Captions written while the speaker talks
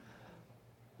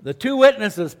The two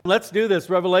witnesses. Let's do this.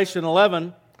 Revelation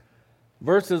 11,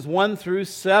 verses 1 through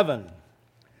 7.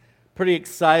 Pretty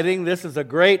exciting. This is a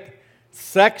great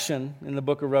section in the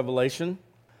book of Revelation.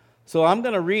 So I'm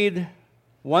going to read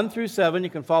 1 through 7. You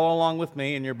can follow along with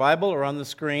me in your Bible or on the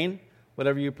screen,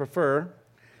 whatever you prefer.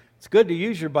 It's good to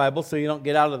use your Bible so you don't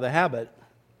get out of the habit.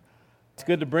 It's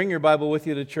good to bring your Bible with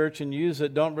you to church and use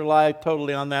it. Don't rely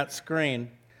totally on that screen.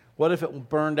 What if it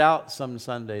burned out some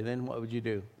Sunday? Then what would you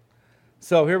do?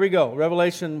 So here we go.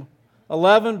 Revelation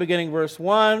 11, beginning verse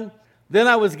 1. Then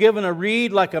I was given a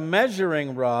reed like a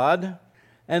measuring rod,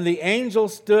 and the angel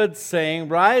stood saying,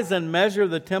 Rise and measure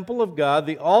the temple of God,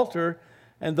 the altar,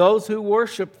 and those who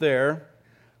worship there.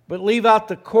 But leave out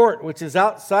the court which is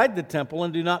outside the temple,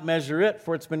 and do not measure it,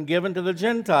 for it's been given to the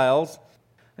Gentiles,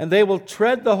 and they will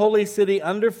tread the holy city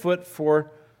underfoot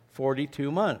for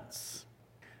 42 months.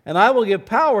 And I will give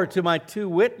power to my two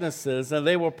witnesses, and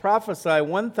they will prophesy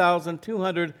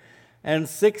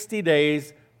 1,260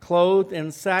 days, clothed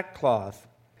in sackcloth.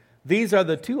 These are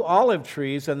the two olive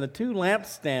trees and the two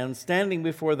lampstands standing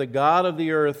before the God of the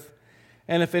earth.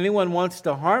 And if anyone wants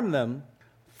to harm them,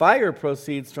 fire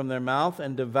proceeds from their mouth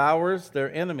and devours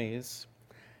their enemies.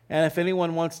 And if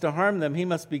anyone wants to harm them, he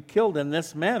must be killed in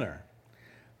this manner.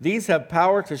 These have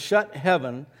power to shut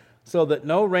heaven, so that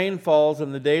no rain falls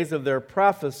in the days of their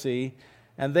prophecy,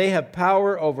 and they have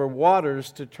power over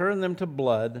waters to turn them to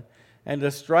blood, and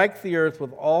to strike the earth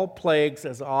with all plagues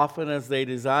as often as they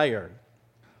desire.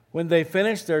 When they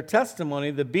finish their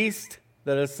testimony, the beast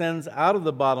that ascends out of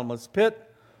the bottomless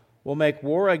pit will make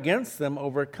war against them,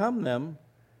 overcome them,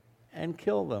 and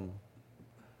kill them.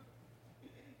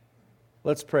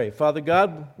 Let's pray. Father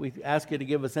God, we ask you to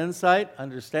give us insight,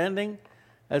 understanding,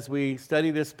 as we study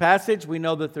this passage. We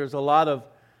know that there's a lot of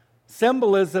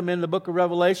symbolism in the book of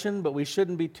Revelation, but we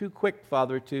shouldn't be too quick,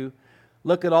 Father, to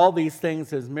look at all these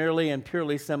things as merely and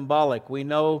purely symbolic. We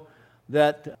know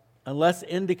that unless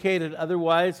indicated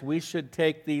otherwise, we should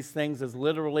take these things as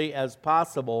literally as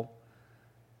possible.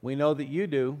 We know that you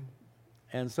do,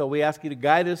 and so we ask you to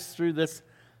guide us through this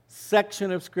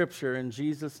section of Scripture in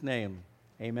Jesus' name.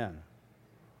 Amen.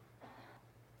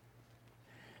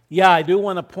 Yeah, I do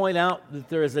want to point out that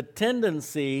there is a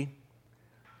tendency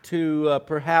to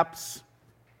perhaps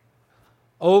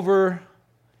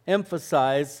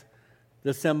overemphasize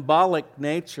the symbolic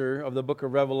nature of the book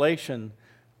of Revelation.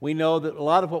 We know that a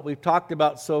lot of what we've talked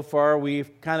about so far,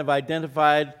 we've kind of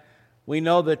identified. We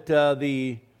know that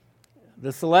the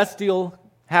celestial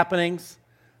happenings,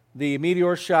 the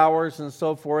meteor showers and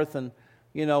so forth, and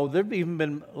you know, there have even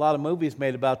been a lot of movies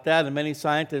made about that, and many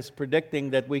scientists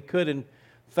predicting that we could, in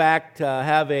fact,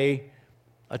 have a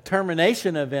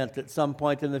termination event at some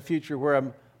point in the future where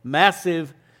a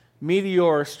massive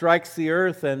meteor strikes the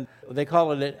earth, and they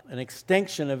call it an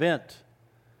extinction event.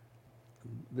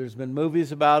 There's been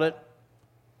movies about it.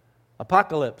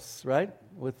 Apocalypse, right?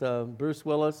 With Bruce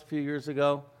Willis a few years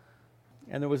ago.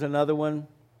 And there was another one.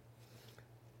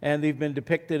 And they've been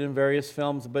depicted in various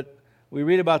films. But we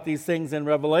read about these things in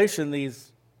Revelation,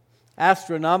 these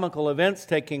astronomical events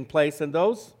taking place, and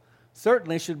those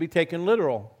certainly should be taken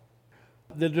literal.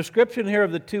 The description here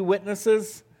of the two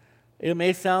witnesses, it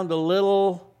may sound a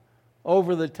little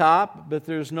over the top, but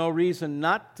there's no reason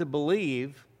not to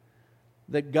believe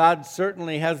that God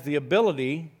certainly has the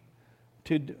ability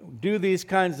to do these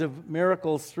kinds of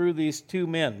miracles through these two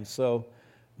men. So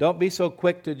don't be so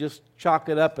quick to just chalk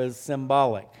it up as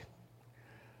symbolic.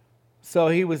 So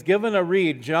he was given a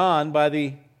reed, John,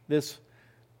 by this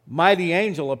mighty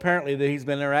angel, apparently, that he's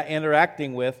been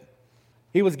interacting with.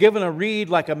 He was given a reed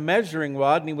like a measuring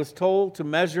rod, and he was told to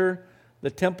measure the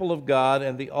temple of God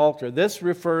and the altar. This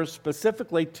refers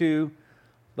specifically to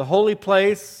the holy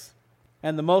place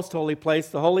and the most holy place,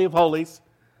 the Holy of Holies,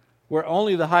 where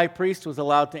only the high priest was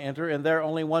allowed to enter, and there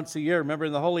only once a year. Remember,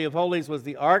 in the Holy of Holies was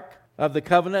the Ark of the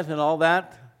Covenant and all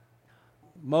that.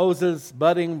 Moses'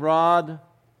 budding rod,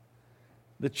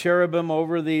 the cherubim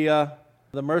over the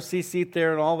mercy seat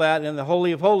there and all that. In the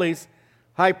Holy of Holies,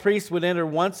 high priest would enter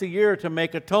once a year to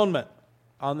make atonement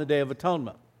on the Day of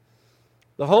Atonement.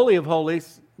 The Holy of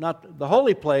Holies, not the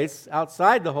holy place,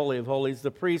 outside the Holy of Holies,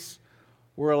 the priests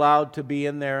were allowed to be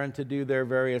in there and to do their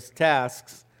various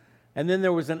tasks. And then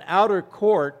there was an outer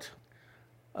court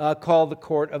called the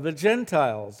Court of the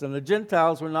Gentiles. And the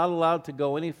Gentiles were not allowed to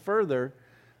go any further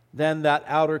than that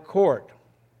outer court.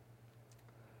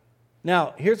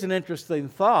 Now, here's an interesting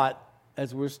thought.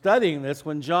 As we're studying this,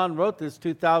 when John wrote this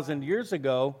 2,000 years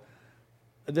ago,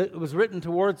 it was written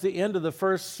towards the end of the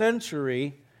first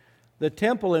century. The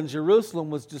temple in Jerusalem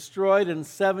was destroyed in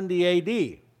 70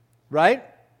 AD, right?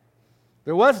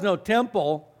 There was no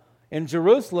temple in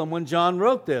Jerusalem when John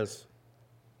wrote this.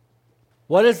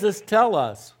 What does this tell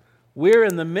us? We're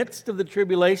in the midst of the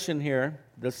tribulation here,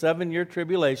 the 7-year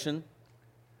tribulation,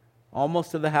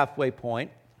 almost to the halfway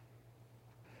point.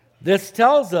 This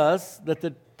tells us that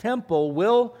the temple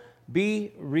will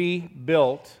be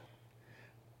rebuilt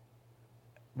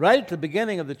right at the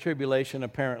beginning of the tribulation,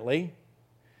 apparently,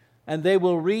 and they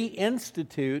will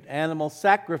reinstitute animal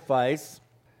sacrifice.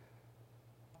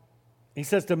 He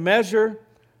says to measure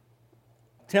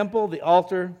temple, the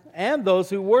altar, and those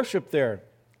who worship there.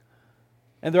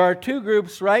 And there are two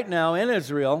groups right now in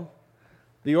Israel,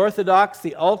 the Orthodox,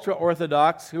 the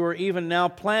ultra-Orthodox, who are even now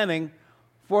planning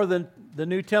for the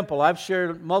new temple. I've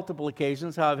shared multiple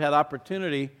occasions how I've had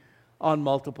opportunity on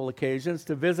multiple occasions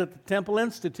to visit the Temple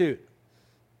Institute,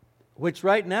 which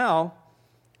right now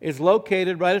is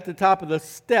located right at the top of the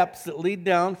steps that lead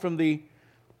down from the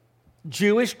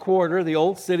Jewish quarter, the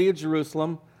old city of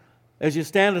Jerusalem. As you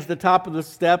stand at the top of the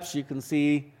steps, you can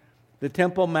see the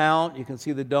Temple Mount, you can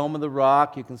see the Dome of the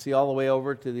Rock, you can see all the way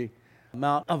over to the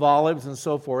Mount of Olives and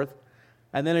so forth.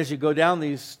 And then as you go down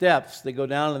these steps, they go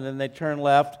down and then they turn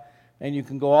left, and you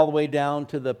can go all the way down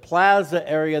to the plaza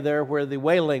area there where the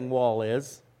Wailing Wall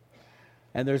is.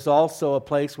 And there's also a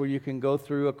place where you can go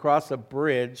through across a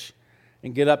bridge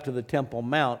and get up to the Temple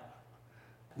Mount.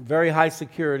 Very high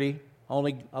security,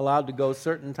 only allowed to go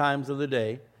certain times of the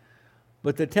day.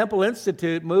 But the Temple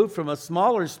Institute moved from a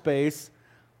smaller space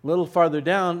a little farther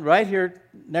down, right here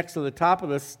next to the top of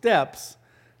the steps,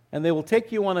 and they will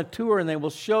take you on a tour and they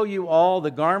will show you all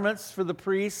the garments for the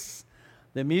priests,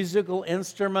 the musical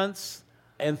instruments,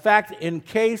 in fact,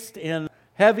 encased in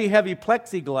heavy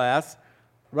plexiglass,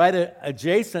 right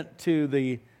adjacent to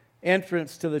the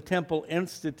entrance to the Temple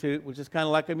Institute, which is kind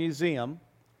of like a museum.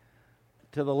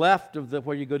 To the left of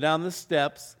where you go down the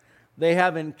steps, they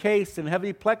have encased in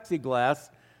heavy plexiglass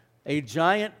a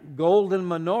giant golden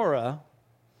menorah,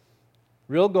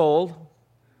 real gold,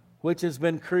 which has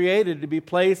been created to be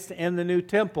placed in the new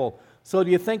temple. So do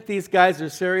you think these guys are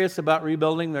serious about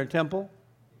rebuilding their temple?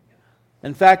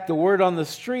 In fact, the word on the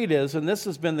street is, and this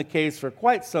has been the case for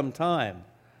quite some time,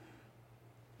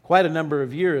 quite a number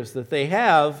of years, that they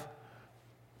have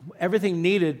everything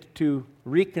needed to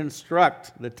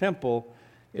reconstruct the temple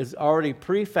is already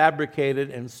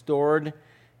prefabricated and stored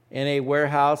in a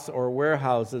warehouse or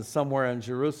warehouses somewhere in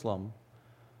Jerusalem.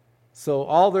 So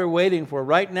all they're waiting for,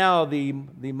 right now the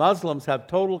Muslims have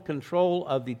total control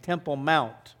of the Temple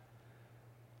Mount.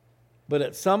 But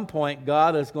at some point,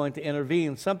 God is going to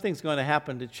intervene. Something's going to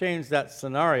happen to change that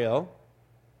scenario.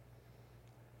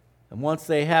 And once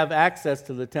they have access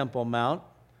to the Temple Mount,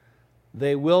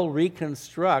 they will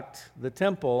reconstruct the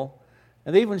temple.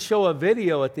 And they even show a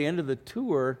video at the end of the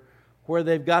tour where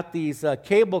they've got these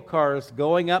cable cars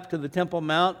going up to the Temple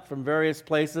Mount from various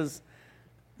places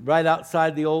right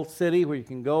outside the old city where you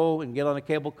can go and get on a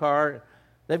cable car.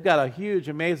 They've got a huge,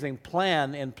 amazing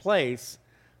plan in place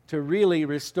to really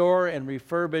restore and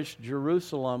refurbish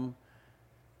Jerusalem.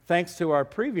 Thanks to our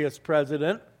previous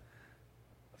president,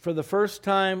 for the first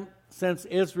time since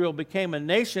Israel became a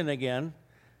nation again,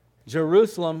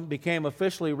 Jerusalem became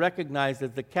officially recognized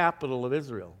as the capital of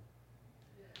Israel.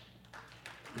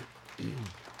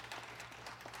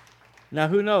 Now,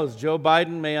 who knows? Joe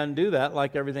Biden may undo that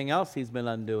like everything else he's been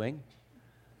undoing.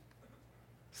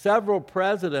 Several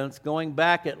presidents, going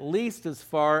back at least as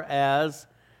far as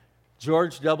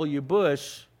George W.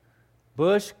 Bush,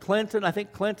 Clinton, I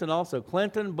think Clinton also,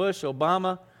 Clinton, Bush,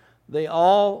 Obama, they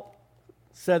all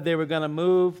said they were going to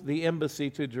move the embassy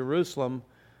to Jerusalem.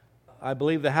 I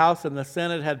believe the House and the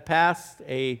Senate had passed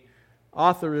a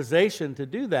authorization to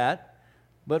do that,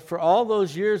 but for all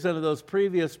those years under those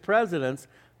previous presidents,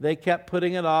 they kept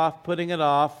putting it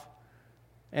off,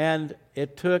 and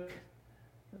it took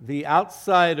the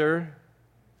outsider,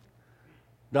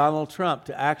 Donald Trump,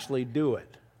 to actually do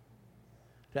it,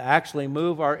 to actually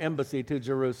move our embassy to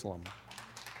Jerusalem.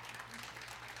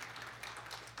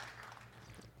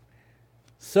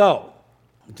 So,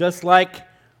 just like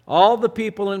all the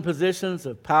people in positions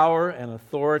of power and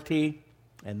authority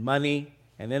and money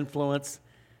and influence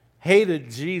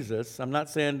hated Jesus, I'm not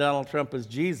saying Donald Trump is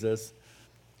Jesus,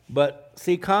 but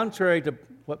see, contrary to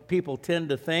what people tend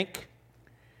to think,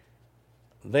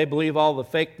 they believe all the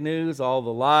fake news, all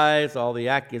the lies, all the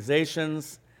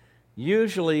accusations.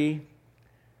 Usually,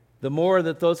 the more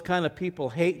that those kind of people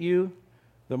hate you,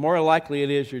 the more likely it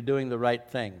is you're doing the right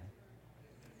thing.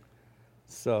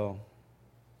 So,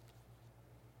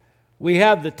 we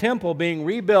have the temple being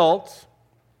rebuilt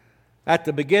at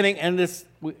the beginning, and this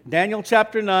Daniel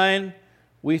chapter 9,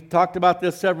 we talked about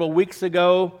this several weeks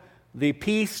ago, the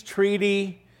peace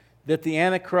treaty that the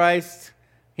Antichrist,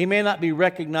 he may not be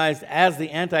recognized as the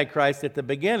Antichrist at the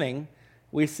beginning.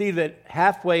 we see that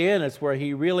halfway in is where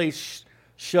he really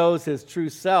shows his true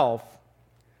self.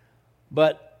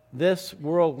 But this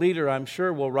world leader, I'm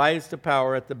sure, will rise to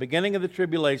power at the beginning of the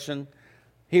tribulation.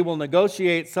 He will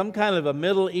negotiate some kind of a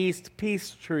Middle East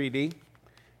peace treaty,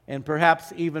 and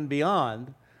perhaps even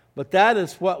beyond. But that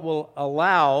is what will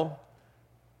allow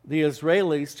the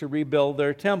Israelis to rebuild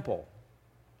their temple.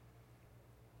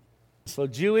 So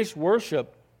Jewish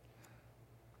worship,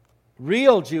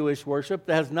 real Jewish worship,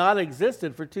 that has not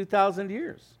existed for 2,000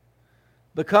 years.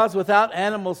 Because without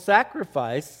animal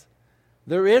sacrifice,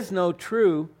 there is no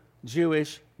true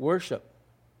Jewish worship.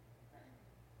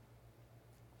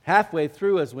 Halfway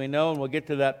through, as we know, and we'll get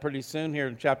to that pretty soon here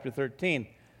in chapter 13,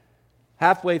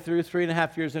 halfway through,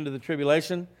 3.5 years into the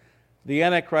tribulation, the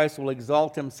Antichrist will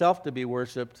exalt himself to be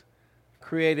worshipped,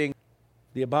 creating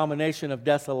the abomination of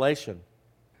desolation.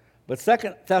 But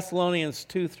 2 Thessalonians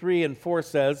 2, 3, and 4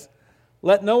 says,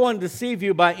 "Let no one deceive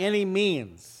you by any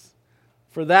means,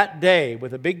 for that day,"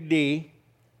 with a big D,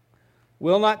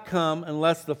 "will not come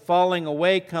unless the falling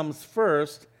away comes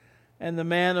first and the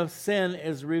man of sin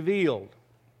is revealed,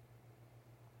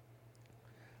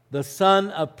 the son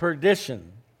of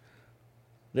perdition."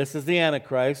 This is the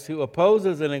Antichrist, who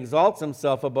opposes and exalts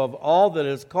himself above all that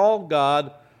is called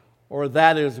God or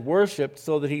that is worshipped,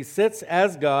 so that he sits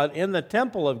as God in the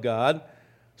temple of God,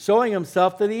 showing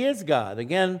himself that he is God.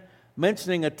 Again,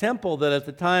 mentioning a temple that at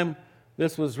the time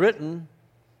this was written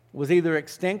was either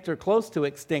extinct or close to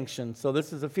extinction. So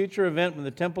this is a future event when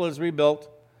the temple is rebuilt.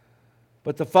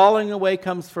 But the falling away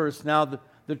comes first. Now,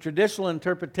 the traditional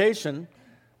interpretation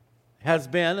has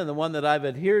been, and the one that I've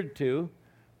adhered to,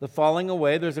 the falling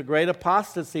away. There's a great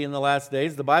apostasy in the last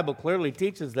days. The Bible clearly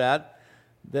teaches that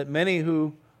many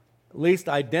who at least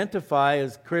identify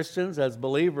as Christians, as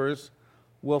believers,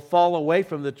 will fall away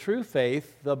from the true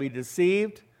faith. They'll be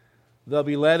deceived. They'll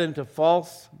be led into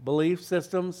false belief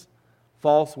systems,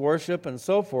 false worship, and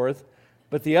so forth.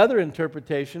 But the other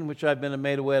interpretation, which I've been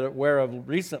made aware of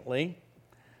recently,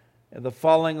 the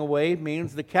falling away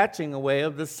means the catching away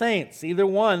of the saints. Either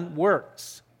one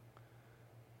works.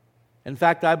 In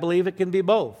fact, I believe it can be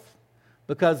both,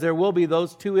 because there will be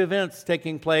those two events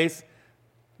taking place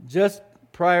just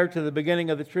prior to the beginning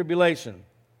of the tribulation.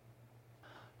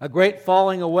 A great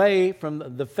falling away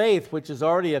from the faith, which is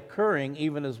already occurring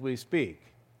even as we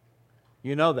speak.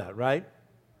 You know that, right?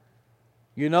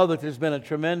 You know that there's been a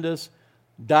tremendous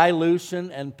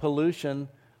dilution and pollution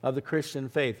of the Christian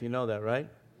faith. You know that, right?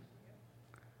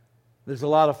 There's a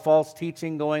lot of false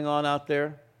teaching going on out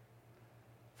there,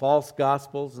 false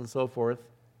gospels and so forth.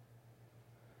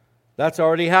 That's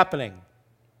already happening.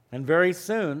 And very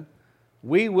soon,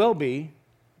 we will be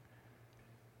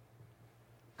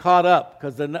caught up,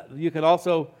 because you could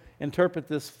also interpret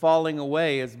this falling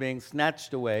away as being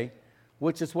snatched away,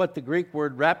 which is what the Greek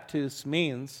word raptus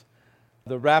means,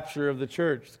 the rapture of the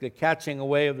church, the catching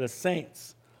away of the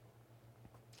saints.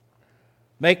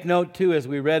 Make note, too, as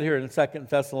we read here in 2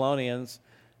 Thessalonians,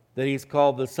 that he's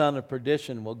called the son of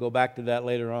perdition. We'll go back to that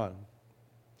later on.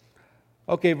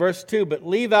 Okay, verse 2, "But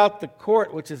leave out the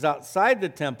court which is outside the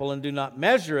temple, and do not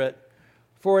measure it,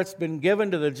 for it's been given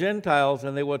to the Gentiles,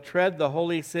 and they will tread the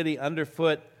holy city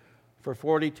underfoot for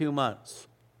 42 months.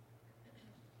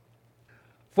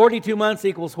 42 months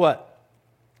equals what?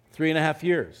 3.5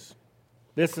 years.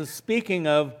 This is speaking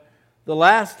of the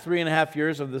last 3.5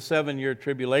 years of the 7-year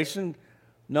tribulation,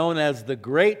 known as the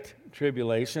Great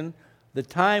Tribulation, the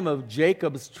time of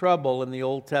Jacob's trouble in the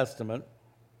Old Testament.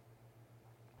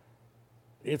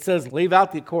 It says, leave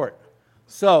out the court.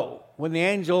 So, when the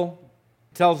angel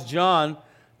tells John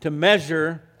to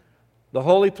measure the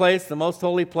holy place, the most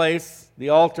holy place, the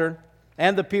altar,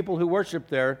 and the people who worship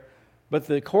there, but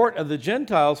the court of the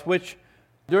Gentiles, which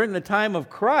during the time of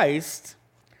Christ,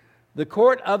 the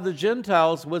court of the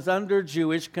Gentiles was under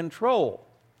Jewish control.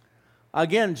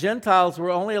 Again, Gentiles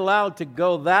were only allowed to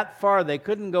go that far. They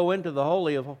couldn't go into the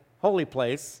holy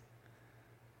place,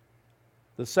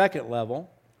 the second level,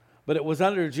 but it was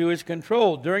under Jewish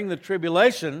control. During the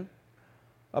tribulation,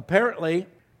 apparently,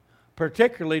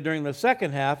 particularly during the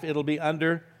second half, it'll be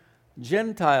under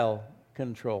Gentile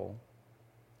control.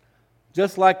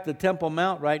 Just like the Temple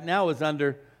Mount right now is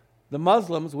under, the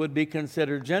Muslims would be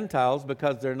considered Gentiles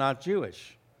because they're not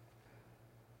Jewish.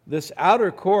 This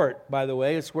outer court, by the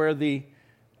way, is where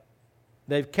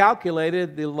they've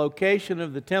calculated the location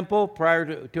of the temple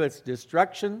prior to its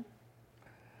destruction.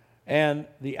 And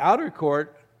the outer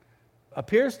court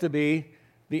appears to be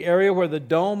the area where the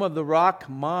Dome of the Rock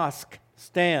Mosque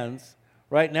stands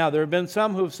right now. There have been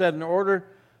some who've said in order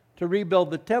to rebuild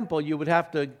the temple, you would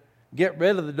have to get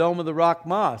rid of the Dome of the Rock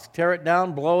Mosque, tear it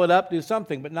down, blow it up, do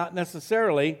something, but not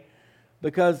necessarily,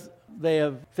 because they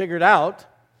have figured out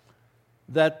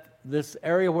that this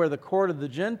area where the court of the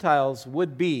Gentiles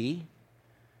would be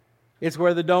is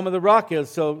where the Dome of the Rock is.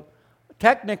 So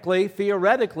technically,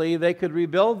 theoretically, they could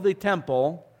rebuild the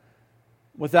temple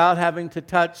without having to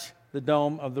touch the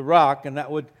Dome of the Rock, and that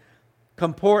would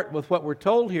comport with what we're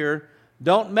told here.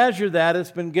 Don't measure that.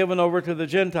 It's been given over to the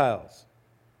Gentiles.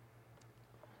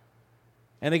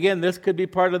 And again, this could be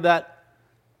part of that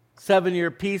 7-year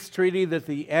peace treaty that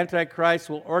the Antichrist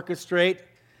will orchestrate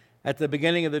at the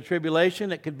beginning of the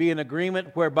tribulation. It could be an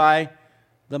agreement whereby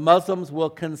the Muslims will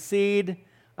concede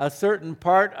a certain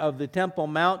part of the Temple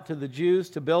Mount to the Jews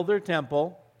to build their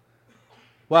temple,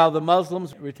 while the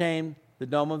Muslims retain the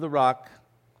Dome of the Rock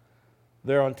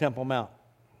there on Temple Mount.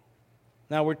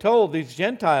 Now we're told these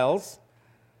Gentiles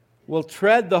will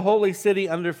tread the holy city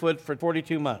underfoot for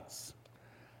 42 months.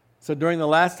 So during the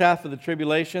last half of the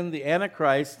tribulation, the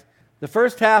Antichrist, the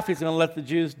first half, he's going to let the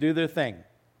Jews do their thing.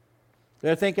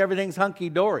 They think everything's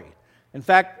hunky-dory. In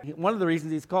fact, one of the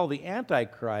reasons he's called the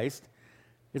Antichrist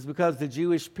is because the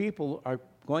Jewish people are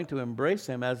going to embrace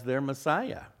him as their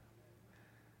Messiah.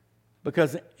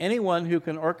 Because anyone who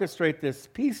can orchestrate this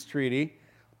peace treaty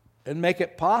and make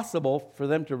it possible for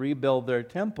them to rebuild their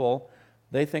temple,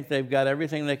 they think they've got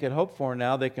everything they could hope for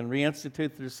now. They can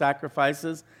reinstitute their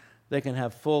sacrifices. They can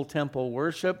have full temple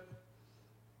worship.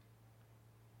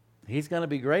 He's going to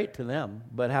be great to them,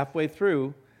 but halfway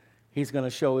through, he's going to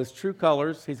show his true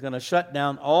colors. He's going to shut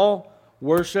down all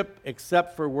worship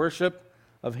except for worship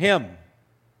of him.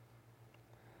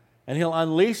 And he'll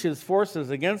unleash his forces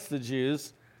against the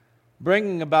Jews,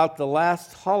 bringing about the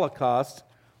last Holocaust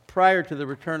prior to the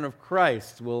return of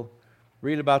Christ. We'll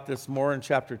read about this more in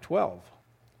chapter 12.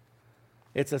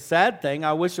 It's a sad thing.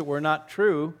 I wish it were not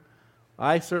true.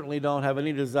 I certainly don't have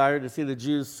any desire to see the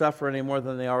Jews suffer any more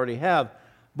than they already have.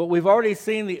 But we've already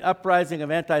seen the uprising of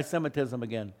anti-Semitism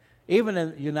again, even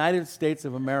in the United States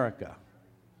of America.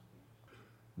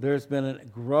 There's been a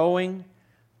growing,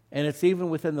 and it's even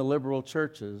within the liberal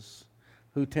churches,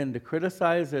 who tend to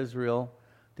criticize Israel,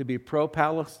 to be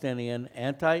pro-Palestinian,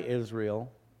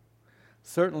 anti-Israel,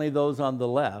 certainly those on the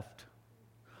left.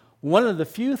 One of the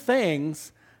few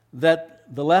things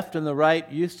that the left and the right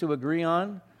used to agree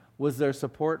on was their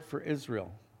support for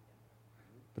Israel.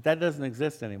 But that doesn't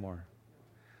exist anymore.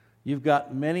 You've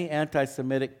got many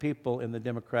anti-Semitic people in the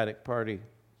Democratic Party.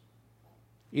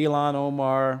 Ilhan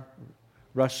Omar,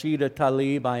 Rashida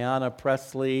Tlaib, Ayanna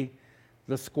Pressley,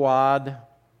 the Squad,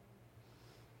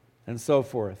 and so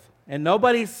forth. And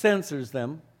nobody censors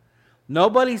them.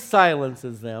 Nobody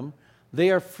silences them. They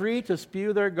are free to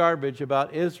spew their garbage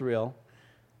about Israel.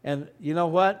 And you know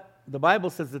what? The Bible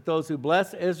says that those who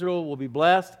bless Israel will be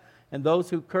blessed, and those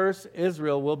who curse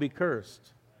Israel will be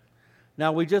cursed.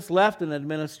 Now, we just left an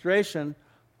administration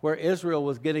where Israel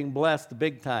was getting blessed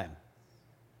big time.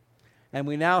 And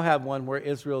we now have one where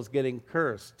Israel's getting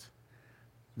cursed.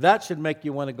 That should make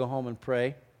you want to go home and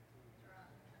pray.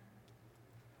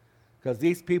 Because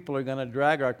these people are going to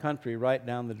drag our country right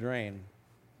down the drain.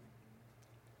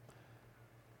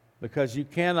 Because you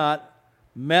cannot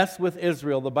mess with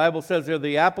Israel. The Bible says they're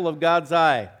the apple of God's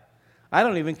eye. I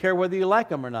don't even care whether you like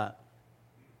them or not.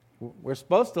 We're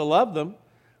supposed to love them.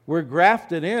 We're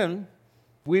grafted in.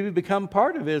 We become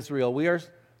part of Israel. We are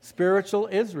spiritual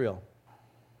Israel.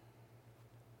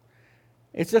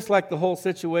 It's just like the whole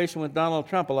situation with Donald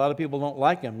Trump. A lot of people don't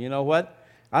like him. You know what?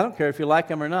 I don't care if you like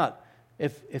him or not.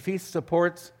 If he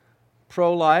supports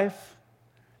pro-life,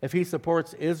 if he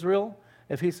supports Israel,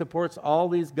 if he supports all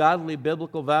these godly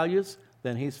biblical values,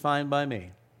 then he's fine by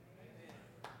me.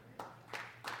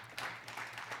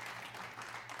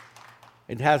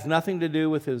 It has nothing to do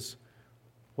with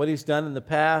what he's done in the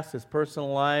past, his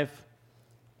personal life,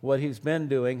 what he's been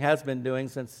doing, has been doing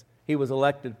since he was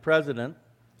elected president.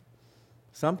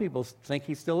 Some people think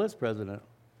he still is president.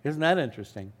 Isn't that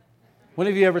interesting? When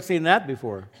have you ever seen that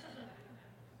before?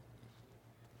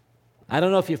 I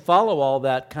don't know if you follow all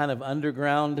that kind of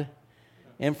underground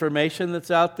information that's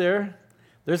out there.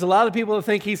 There's a lot of people that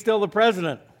think he's still the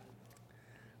president.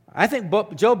 I think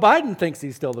Joe Biden thinks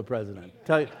he's still the president.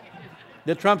 Tell you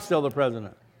that Trump's still the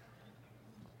president.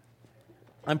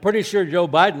 I'm pretty sure Joe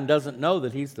Biden doesn't know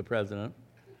that he's the president.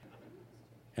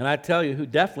 And I tell you who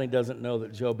definitely doesn't know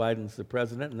that Joe Biden's the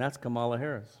president, and that's Kamala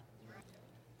Harris.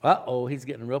 Uh-oh, he's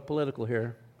getting real political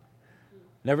here.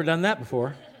 Never done that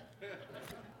before.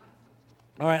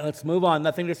 All right, let's move on.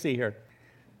 Nothing to see here.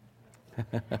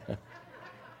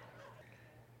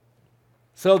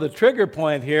 So the trigger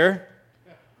point here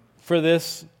for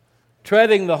this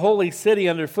treading the holy city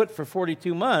underfoot for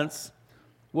 42 months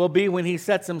will be when he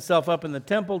sets himself up in the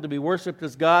temple to be worshipped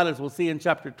as God, as we'll see in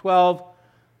chapter 12.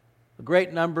 a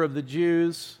great number of the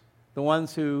Jews, the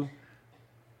ones who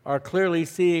are clearly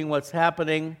seeing what's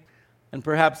happening, and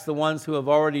perhaps the ones who have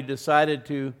already decided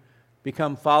to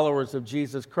become followers of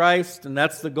Jesus Christ. And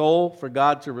that's the goal, for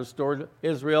God to restore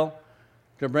Israel,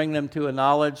 to bring them to a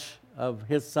knowledge of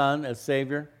His Son as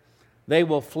Savior. They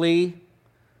will flee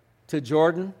to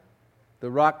Jordan, the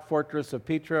rock fortress of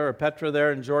Petra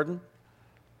there in Jordan.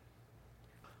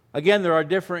 Again, there are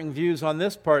differing views on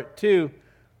this part too.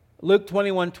 Luke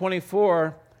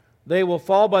 21:24, they will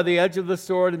fall by the edge of the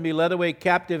sword and be led away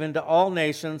captive into all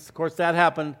nations. Of course, that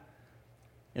happened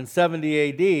in 70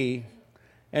 A.D.,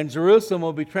 and Jerusalem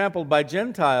will be trampled by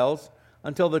Gentiles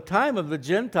until the time of the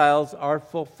Gentiles are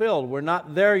fulfilled. We're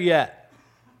not there yet.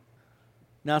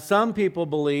 Now, some people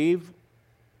believe,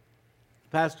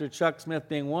 Pastor Chuck Smith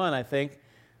being one, I think,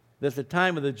 that the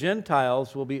time of the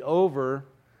Gentiles will be over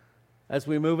as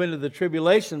we move into the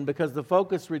tribulation, because the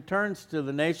focus returns to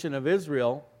the nation of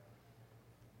Israel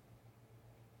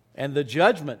and the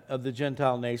judgment of the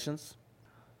Gentile nations.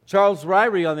 Charles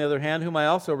Ryrie, on the other hand, whom I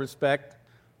also respect,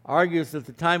 argues that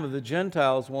the time of the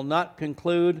Gentiles will not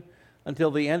conclude until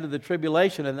the end of the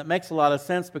tribulation, and that makes a lot of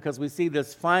sense because we see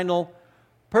this final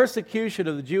persecution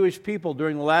of the Jewish people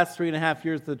during the last 3.5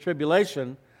 years of the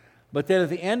tribulation, but then at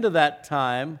the end of that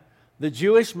time, the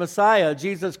Jewish Messiah,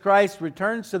 Jesus Christ,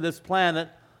 returns to this planet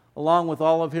along with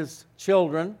all of His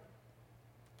children.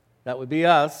 That would be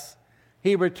us.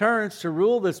 He returns to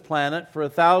rule this planet for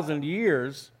 1,000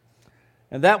 years,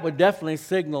 and that would definitely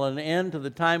signal an end to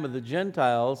the time of the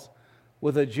Gentiles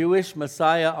with a Jewish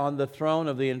Messiah on the throne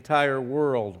of the entire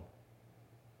world.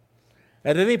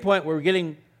 At any point, we're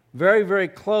getting very, very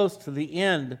close to the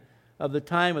end of the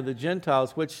time of the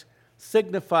Gentiles, which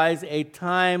signifies a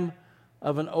time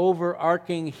of an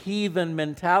overarching heathen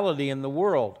mentality in the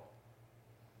world.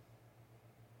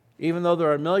 Even though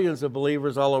there are millions of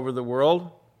believers all over the world,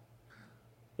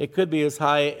 it could be as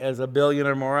high as 1 billion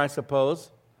or more, I suppose.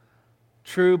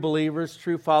 True believers,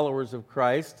 true followers of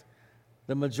Christ.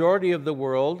 The majority of the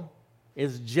world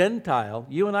is Gentile.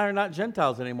 You and I are not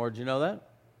Gentiles anymore. Do you know that?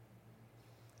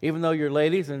 Even though you're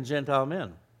ladies and Gentile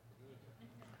men.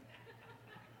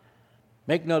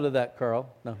 Make note of that,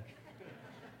 Carl. No.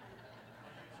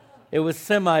 It was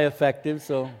semi-effective,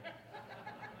 so.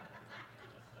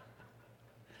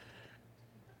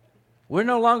 We're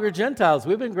no longer Gentiles.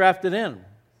 We've been grafted in.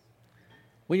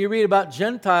 When you read about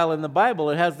Gentile in the Bible,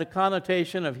 it has the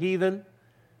connotation of heathen,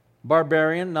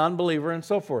 barbarian, non-believer, and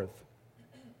so forth.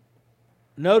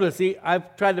 Notice,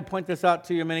 I've tried to point this out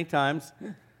to you many times.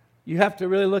 You have to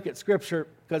really look at Scripture,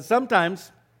 because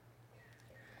sometimes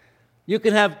you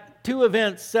can have two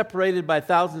events separated by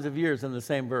thousands of years in the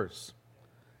same verse.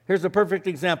 Here's a perfect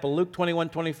example. Luke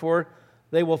 21:24.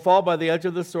 They will fall by the edge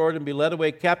of the sword and be led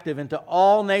away captive into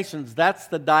all nations. That's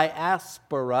the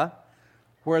diaspora,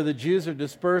 where the Jews are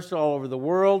dispersed all over the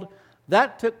world.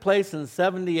 That took place in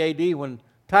 70 A.D. when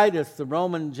Titus, the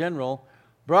Roman general,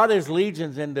 brought his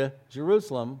legions into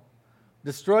Jerusalem,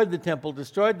 destroyed the temple,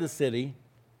 destroyed the city.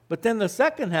 But then the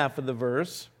second half of the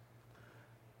verse,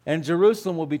 and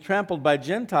Jerusalem will be trampled by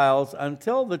Gentiles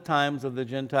until the times of the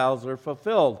Gentiles are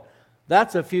fulfilled.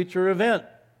 That's a future event.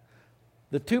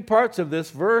 The two parts of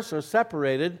this verse are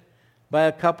separated by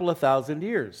a couple of thousand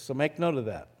years, so make note of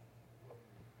that.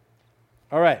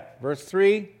 All right, verse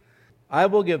 3, I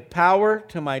will give power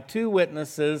to my 2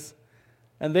 witnesses,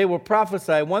 and they will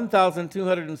prophesy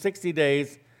 1,260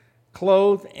 days,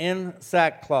 clothed in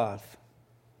sackcloth.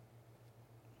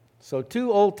 So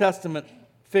 2 Old Testament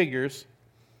figures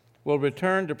will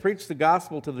return to preach the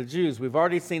gospel to the Jews. We've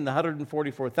already seen the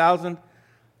 144,000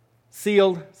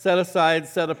 sealed, set aside,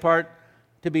 set apart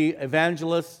to be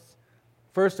evangelists,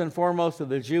 first and foremost to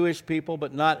the Jewish people,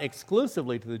 but not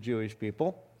exclusively to the Jewish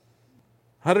people.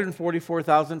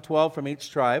 144,000, 12 from each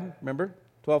tribe. Remember?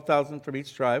 12,000 from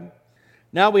each tribe.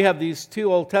 Now we have these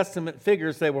 2 Old Testament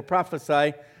figures. They will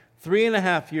prophesy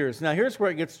 3.5 years. Now here's where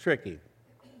it gets tricky.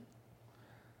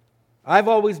 I've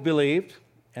always believed,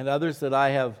 and others that I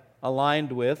have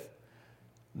aligned with,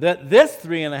 that this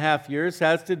 3.5 years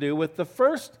has to do with the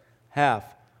first half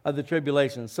of the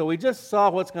tribulation. So we just saw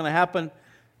what's going to happen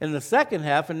in the second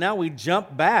half, and now we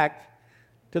jump back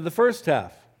to the first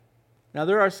half. Now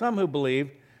there are some who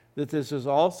believe that this is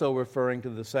also referring to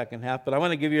the second half, but I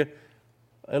want to give you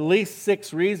at least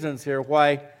 6 reasons here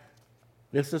why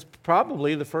this is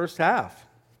probably the first half.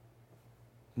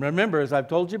 Remember, as I've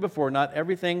told you before, not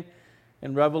everything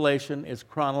in Revelation is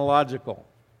chronological.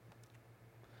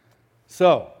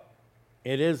 So,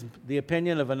 it is the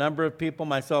opinion of a number of people,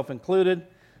 myself included,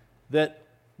 that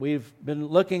we've been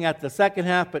looking at the second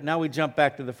half, but now we jump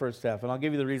back to the first half, and I'll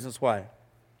give you the reasons why.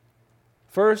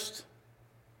 First,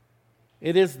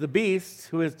 It is the beast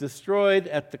who is destroyed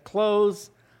at the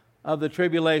close of the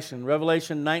tribulation.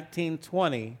 Revelation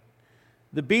 19:20.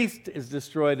 The beast is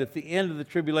destroyed at the end of the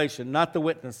tribulation, not the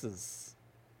witnesses.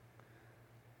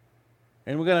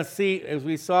 And we're going to see, as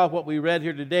we saw what we read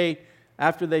here today,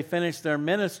 after they finish their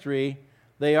ministry,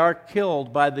 they are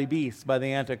killed by the beast, by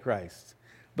the Antichrist.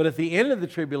 But at the end of the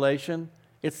tribulation,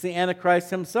 it's the Antichrist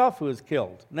himself who is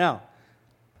killed. Now,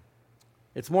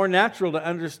 it's more natural to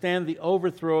understand the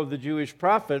overthrow of the Jewish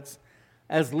prophets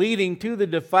as leading to the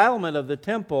defilement of the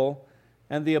temple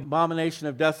and the abomination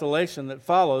of desolation that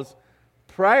follows.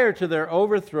 Prior to their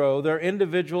overthrow, they're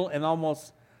individual and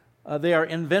they are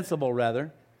invincible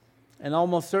rather, and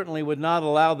almost certainly would not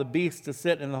allow the beast to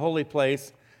sit in the holy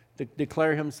place to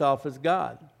declare himself as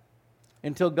God.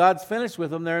 Until God's finished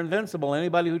with them, they're invincible.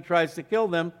 Anybody who tries to kill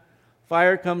them,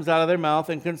 fire comes out of their mouth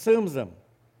and consumes them.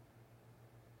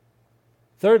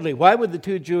 Thirdly, why would the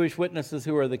two Jewish witnesses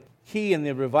who are the key in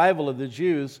the revival of the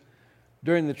Jews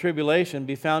during the tribulation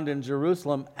be found in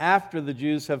Jerusalem after the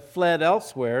Jews have fled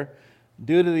elsewhere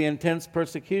due to the intense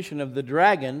persecution of the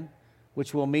dragon,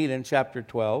 which we'll meet in chapter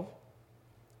 12?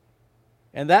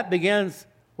 And that begins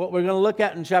what we're going to look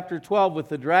at in chapter 12 with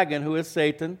the dragon, who is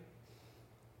Satan.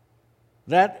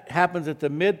 That happens at the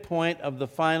midpoint of the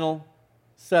final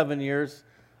 7 years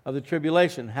of the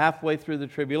tribulation, halfway through the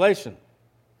tribulation.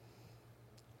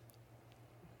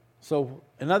 So,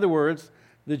 in other words,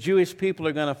 the Jewish people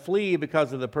are going to flee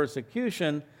because of the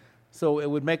persecution, so it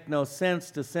would make no sense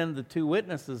to send the two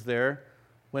witnesses there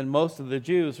when most of the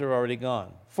Jews are already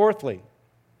gone. Fourthly,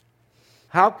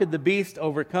 how could the beast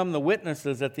overcome the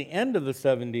witnesses at the end of the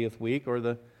 70th week, or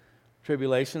the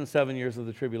tribulation, 7 years of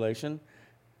the tribulation,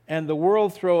 and the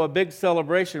world throw a big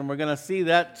celebration? We're going to see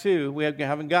that too. We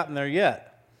haven't gotten there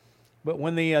yet. But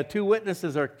when the two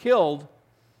witnesses are killed,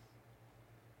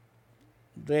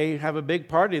 they have a big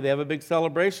party. They have a big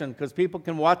celebration because people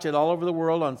can watch it all over the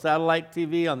world on satellite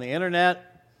TV, on the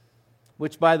internet,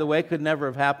 which, by the way, could never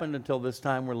have happened until this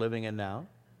time we're living in now.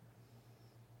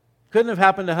 Couldn't have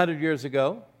happened 100 years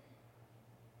ago.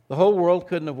 The whole world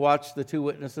couldn't have watched the two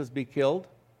witnesses be killed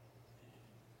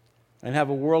and have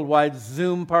a worldwide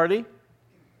Zoom party.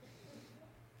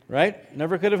 Right?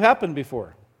 Never could have happened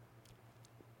before.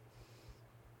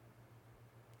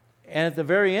 And at the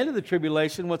very end of the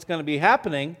tribulation, what's going to be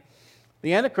happening,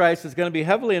 the Antichrist is going to be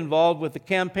heavily involved with the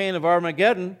campaign of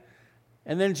Armageddon,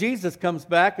 and then Jesus comes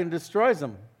back and destroys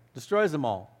them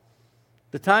all.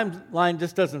 The timeline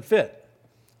just doesn't fit.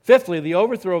 Fifthly, the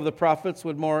overthrow of the prophets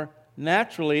would more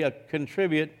naturally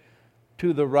contribute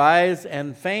to the rise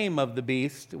and fame of the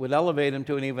beast. It would elevate him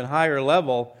to an even higher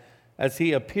level as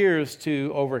he appears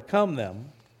to overcome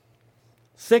them.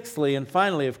 Sixthly, and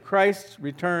finally, if Christ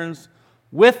returns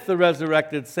with the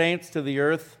resurrected saints to the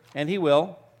earth, and he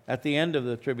will at the end of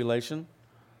the tribulation,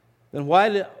 then why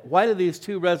do these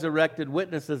two resurrected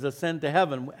witnesses ascend to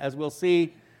heaven? As we'll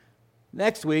see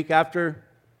next week, after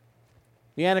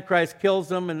the Antichrist kills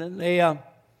them and then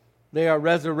they are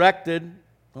resurrected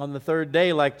on the third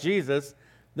day like Jesus,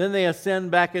 then they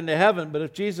ascend back into heaven. But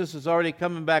if Jesus is already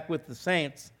coming back with the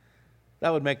saints, that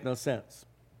would make no sense.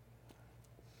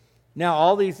 Now,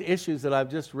 all these issues that I've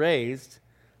just raised,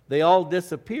 they all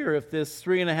disappear if this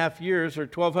 3.5 years or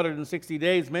 1,260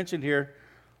 days mentioned here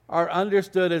are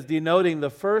understood as denoting the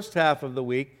first half of the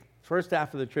week, first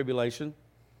half of the tribulation,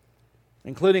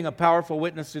 including a powerful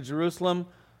witness to Jerusalem,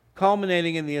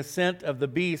 culminating in the ascent of the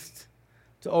beast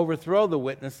to overthrow the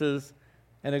witnesses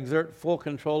and exert full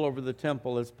control over the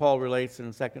temple, as Paul relates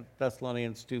in 2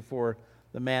 Thessalonians 2:4,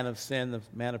 the man of sin, the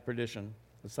man of perdition,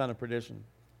 the son of perdition.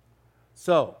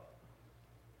 So,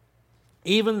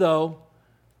 even though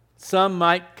some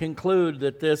might conclude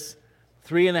that this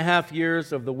 3.5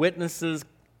 years of the witnesses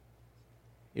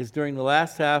is during the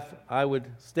last half, I would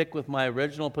stick with my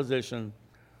original position,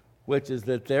 which is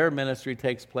that their ministry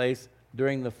takes place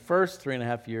during the first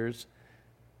 3.5 years.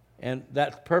 And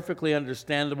that's perfectly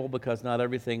understandable because not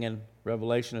everything in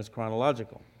Revelation is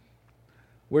chronological.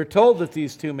 We're told that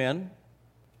these two men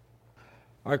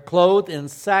are clothed in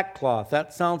sackcloth.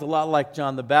 That sounds a lot like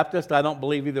John the Baptist. I don't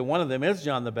believe either one of them is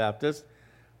John the Baptist.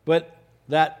 But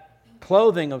that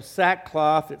clothing of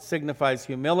sackcloth, it signifies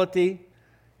humility.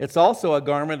 It's also a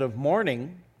garment of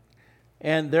mourning.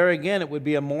 And there again, it would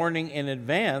be a mourning in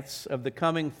advance of the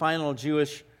coming final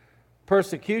Jewish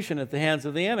persecution at the hands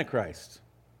of the Antichrist.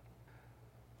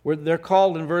 They're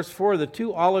called in verse 4, the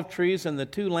two olive trees and the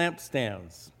two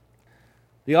lampstands.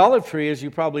 The olive tree, as you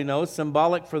probably know, is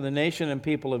symbolic for the nation and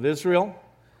people of Israel,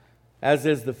 as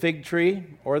is the fig tree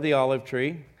or the olive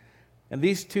tree. And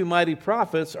these two mighty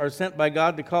prophets are sent by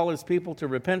God to call his people to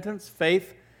repentance,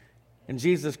 faith, in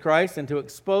Jesus Christ and to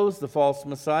expose the false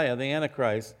Messiah, the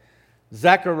Antichrist.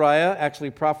 Zechariah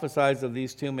actually prophesies of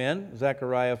these two men,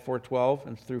 Zechariah 4:12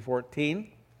 and through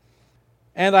 14.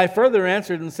 And I further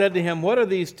answered and said to him, what are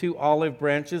these two olive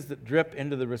branches that drip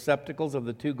into the receptacles of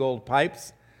the two gold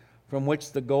pipes from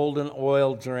which the golden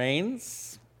oil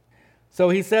drains? So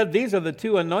he said, these are the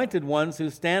two anointed ones who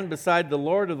stand beside the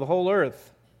Lord of the whole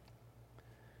earth.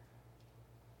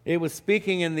 It was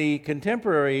speaking in the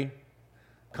contemporary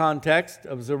context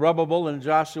of Zerubbabel and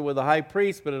Joshua the high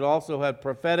priest, but it also had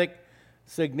prophetic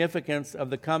significance of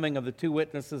the coming of the two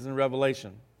witnesses in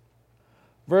Revelation.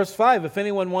 Verse 5, if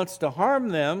anyone wants to harm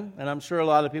them, and I'm sure a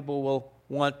lot of people will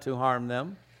want to harm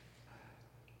them,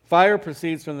 fire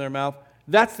proceeds from their mouth.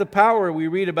 That's the power we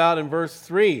read about in verse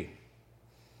 3.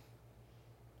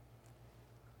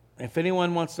 If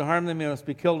anyone wants to harm them, he must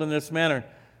be killed in this manner.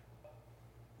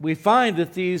 We find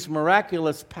that these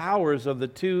miraculous powers of the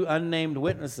two unnamed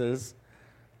witnesses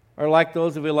are like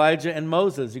those of Elijah and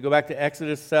Moses. You go back to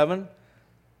Exodus 7,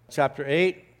 chapter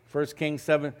 8, 1 Kings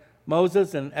 7,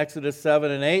 Moses in Exodus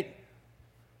 7 and 8,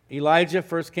 Elijah,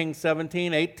 1 Kings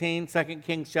 17, 18, 2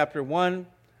 Kings chapter 1.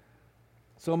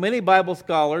 So many Bible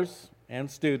scholars and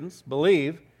students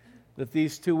believe that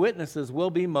these two witnesses will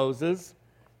be Moses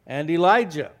and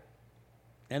Elijah.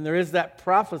 And there is that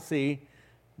prophecy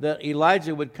that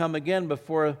Elijah would come again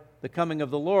before the coming of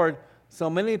the Lord. So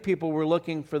many people were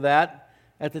looking for that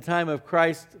at the time of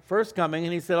Christ's first coming.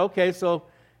 And he said, okay, so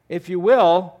if you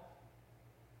will,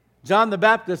 John the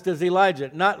Baptist is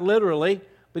Elijah. Not literally,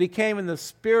 but he came in the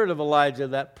spirit of Elijah,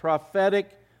 that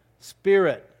prophetic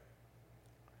spirit.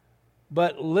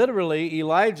 But literally,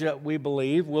 Elijah, we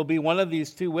believe, will be one of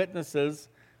these two witnesses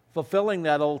fulfilling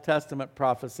that Old Testament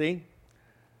prophecy.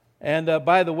 And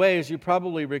by the way, as you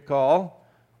probably recall,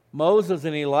 Moses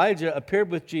and Elijah appeared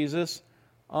with Jesus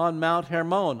on Mount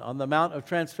Hermon, on the Mount of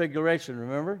Transfiguration,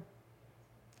 remember?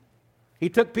 He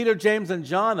took Peter, James, and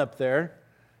John up there,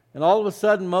 and all of a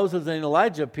sudden Moses and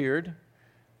Elijah appeared.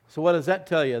 So what does that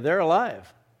tell you? They're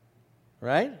alive,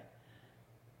 right?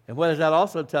 And what does that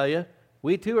also tell you?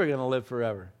 We too are going to live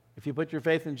forever if you put your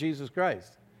faith in Jesus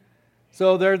Christ.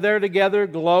 So they're there together,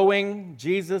 glowing.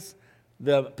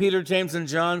 Peter, James, and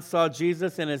John saw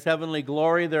Jesus in his heavenly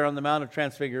glory there on the Mount of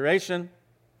Transfiguration.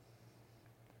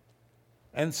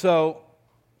 And so,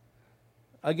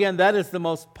 again, that is the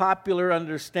most popular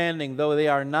understanding, though they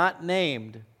are not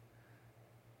named.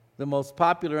 The most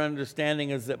popular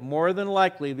understanding is that more than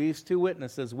likely these two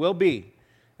witnesses will be.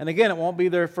 And again, it won't be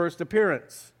their first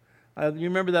appearance. You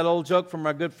remember that old joke from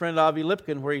our good friend Avi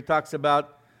Lipkin where he talks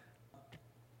about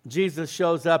Jesus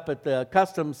shows up at the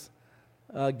customs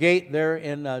gate there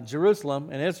in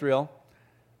Jerusalem, in Israel.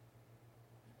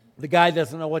 The guy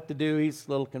doesn't know what to do. He's a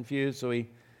little confused, so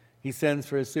he sends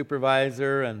for his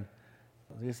supervisor, and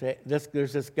there's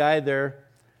this guy there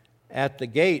at the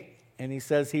gate, and he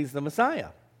says he's the Messiah.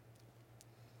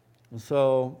 And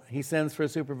so he sends for a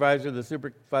supervisor. The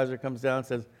supervisor comes down and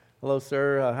says, hello,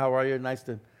 sir, how are you? Nice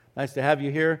to have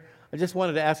you here. I just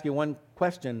wanted to ask you one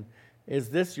question. Is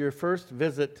this your first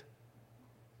visit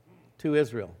to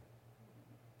Israel?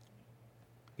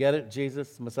 Get it?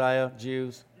 Jesus, Messiah,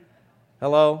 Jews.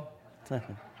 Hello?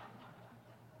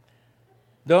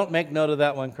 Don't make note of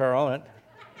that one, Carl.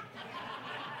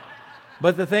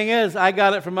 But the thing is, I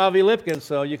got it from Avi Lipkin,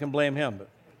 so you can blame him. But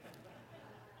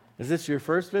is this your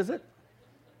first visit?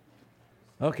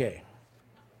 Okay.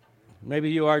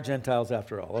 Maybe you are Gentiles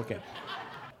after all.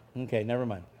 Okay, never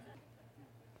mind.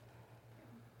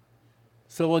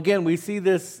 So again, we see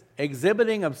this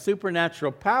exhibiting of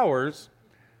supernatural powers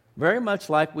very much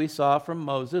like we saw from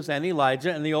Moses and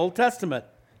Elijah in the Old Testament.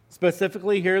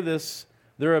 Specifically here,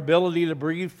 their ability to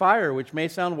breathe fire, which may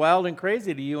sound wild and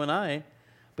crazy to you and I,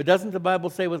 but doesn't the Bible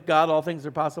say with God all things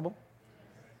are possible?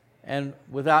 And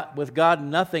with God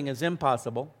nothing is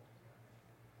impossible.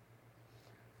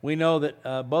 We know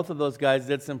that both of those guys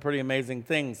did some pretty amazing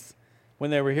things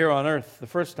when they were here on earth the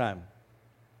first time.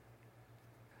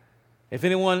 If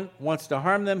anyone wants to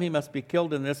harm them, he must be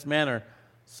killed in this manner,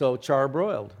 so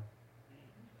charbroiled.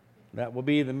 That will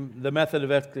be the method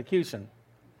of execution.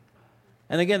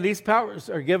 And again, these powers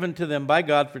are given to them by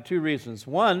God for two reasons.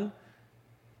 One,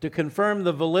 to confirm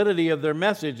the validity of their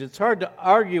message. It's hard to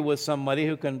argue with somebody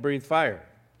who can breathe fire,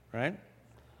 right?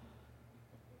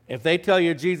 If they tell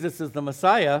you Jesus is the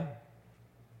Messiah,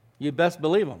 you best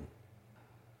believe them.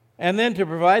 And then to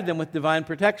provide them with divine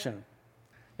protection.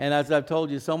 And as I've told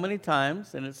you so many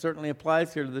times, and it certainly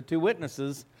applies here to the two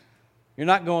witnesses, you're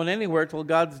not going anywhere till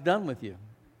God's done with you.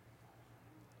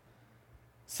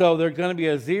 So there's going to be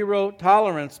a zero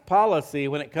tolerance policy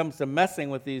when it comes to messing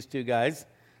with these two guys,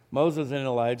 Moses and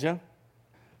Elijah.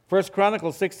 1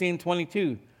 Chronicles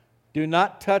 16:22, do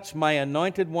not touch my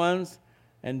anointed ones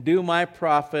and do my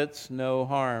prophets no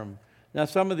harm. Now,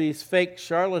 some of these fake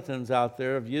charlatans out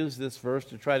there have used this verse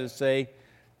to try to say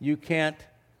you can't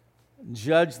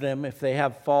judge them if they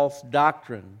have false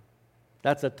doctrine.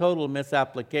 That's a total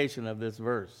misapplication of this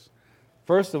verse.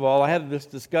 First of all, I had this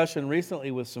discussion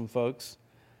recently with some folks,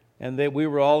 and we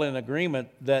were all in agreement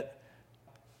that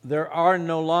there are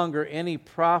no longer any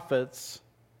prophets,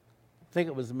 I think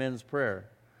it was the men's prayer,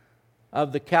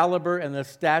 of the caliber and the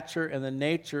stature and the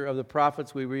nature of the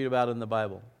prophets we read about in the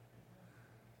Bible.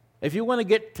 If you want to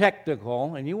get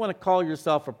technical and you want to call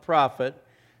yourself a prophet,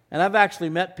 and I've actually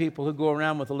met people who go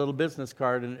around with a little business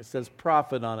card and it says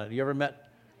prophet on it. You ever met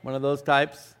one of those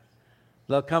types?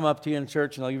 They'll come up to you in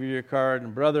church and they'll give you your card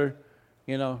and brother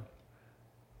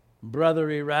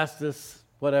Erastus,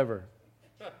 whatever.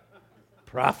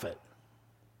 Prophet.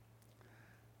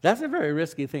 That's a very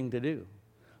risky thing to do.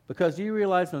 Because you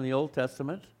realize in the Old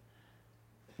Testament,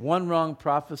 one wrong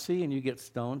prophecy and you get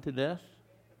stoned to death?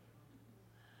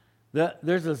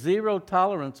 There's a zero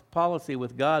tolerance policy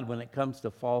with God when it comes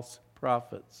to false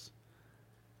prophets.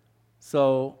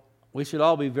 So we should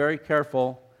all be very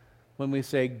careful when we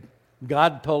say,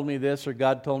 God told me this or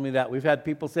God told me that. We've had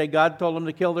people say God told them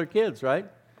to kill their kids,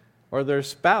 right? Or their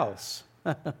spouse.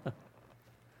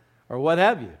 Or what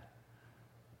have you.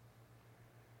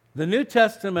 The New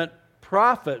Testament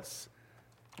prophets,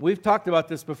 we've talked about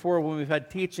this before when we've had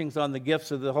teachings on the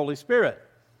gifts of the Holy Spirit.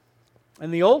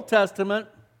 In the Old Testament,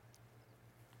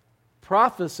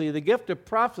 prophecy, the gift of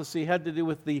prophecy had to do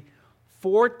with the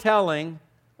foretelling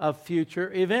of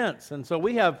future events. And so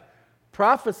we have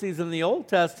prophecies in the Old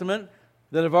Testament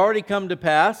that have already come to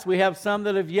pass. We have some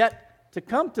that have yet to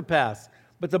come to pass.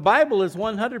 But the Bible is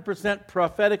 100%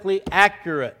 prophetically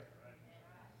accurate.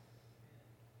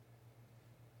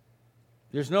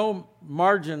 There's no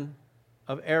margin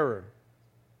of error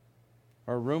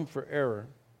or room for error.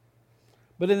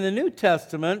 But in the New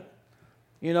Testament,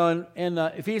 in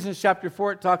Ephesians chapter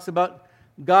 4, it talks about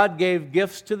God gave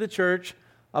gifts to the church,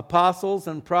 apostles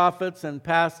and prophets and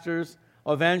pastors,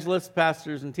 evangelists,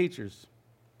 pastors, and teachers.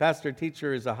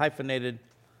 Pastor-teacher is a hyphenated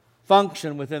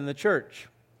function within the church.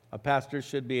 A pastor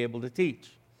should be able to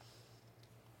teach.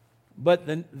 But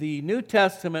the New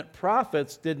Testament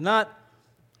prophets did not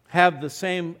have the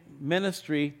same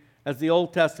ministry as the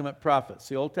Old Testament prophets.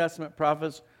 The Old Testament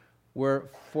prophets were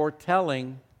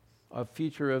foretelling of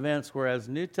future events, whereas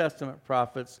New Testament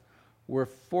prophets were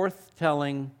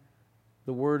foretelling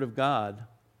the Word of God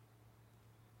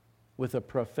with a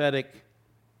prophetic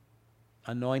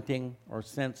anointing or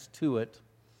sense to it.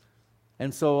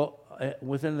 And so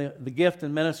within the gift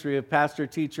and ministry of pastor,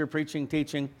 teacher, preaching,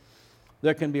 teaching,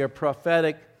 there can be a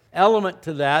prophetic element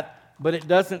to that, but it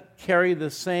doesn't carry the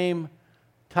same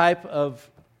type of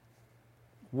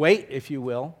weight, if you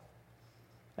will,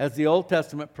 as the Old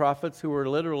Testament prophets who were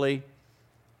literally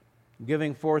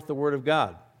giving forth the Word of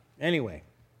God. Anyway,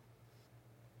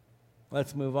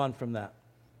 let's move on from that.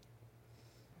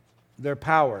 Their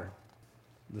power,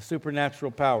 the supernatural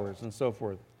powers and so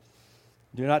forth.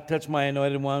 Do not touch my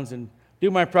anointed ones and do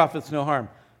my prophets no harm.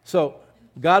 So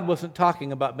God wasn't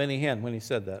talking about Benny Hinn when he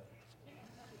said that,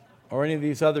 or any of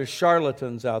these other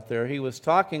charlatans out there. He was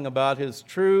talking about his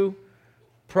true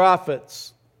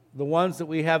prophets, the ones that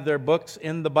we have their books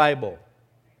in the Bible.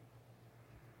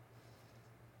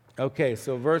 Okay,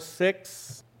 so verse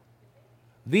 6.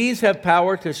 These have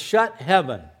power to shut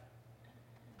heaven,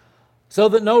 so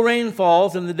that no rain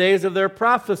falls in the days of their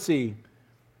prophecy.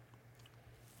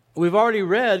 We've already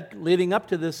read, leading up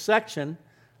to this section,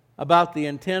 about the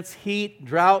intense heat,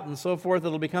 drought, and so forth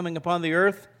that will be coming upon the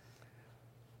earth.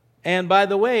 And by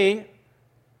the way,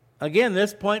 again,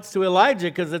 this points to Elijah,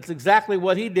 because it's exactly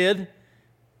what he did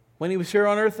when he was here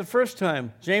on earth the first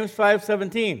time. James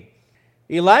 5:17.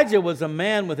 Elijah was a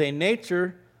man with a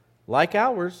nature like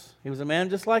ours. He was a man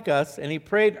just like us, and he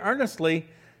prayed earnestly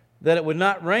that it would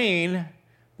not rain.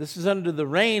 This is under the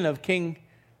reign of King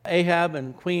Ahab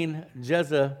and Queen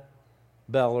Jezebel.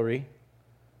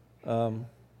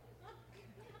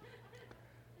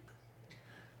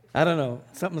 I don't know.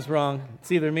 Something's wrong.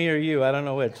 It's either me or you. I don't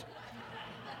know which.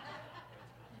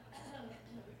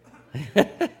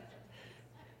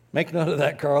 Make note of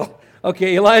that, Carl.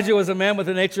 Okay, Elijah was a man with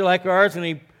a nature like ours, and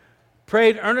he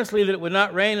prayed earnestly that it would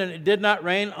not rain, and it did not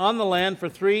rain on the land for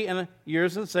 3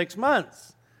 years and 6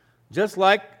 months. Just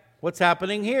like what's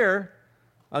happening here.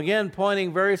 Again,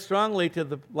 pointing very strongly to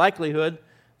the likelihood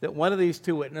that one of these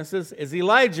two witnesses is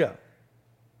Elijah.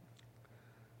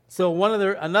 So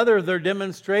another of their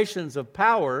demonstrations of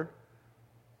power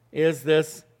is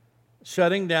this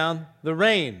shutting down the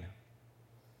rain.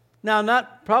 Now,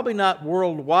 probably not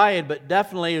worldwide, but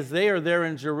definitely as they are there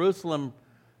in Jerusalem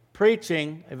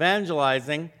preaching,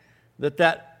 evangelizing,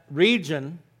 that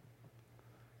region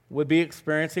would be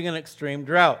experiencing an extreme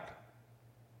drought.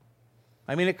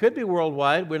 I mean, it could be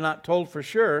worldwide. We're not told for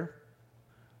sure.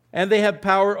 And they have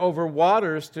power over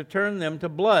waters to turn them to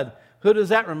blood. Who does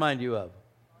that remind you of?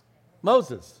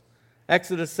 Moses.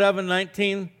 Exodus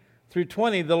 7:19 through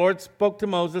 20, the Lord spoke to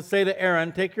Moses, say to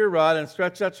Aaron, take your rod and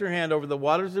stretch out your hand over the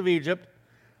waters of Egypt,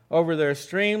 over their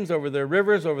streams, over their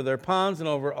rivers, over their ponds, and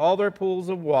over all their pools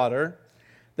of water,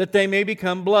 that they may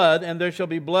become blood, and there shall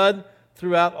be blood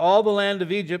throughout all the land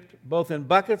of Egypt, both in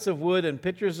buckets of wood and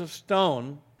pitchers of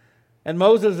stone. And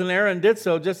Moses and Aaron did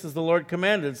so just as the Lord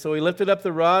commanded. So he lifted up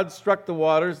the rod, struck the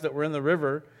waters that were in the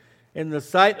river, in the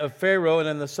sight of Pharaoh and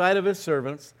in the sight of his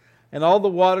servants, and all the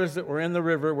waters that were in the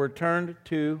river were turned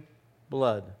to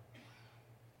blood.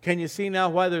 Can you see now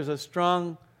why there's a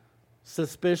strong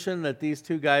suspicion that these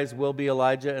two guys will be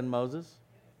Elijah and Moses?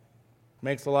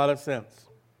 Makes a lot of sense.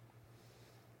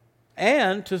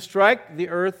 And to strike the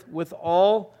earth with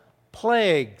all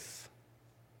plagues.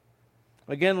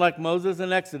 Again, like Moses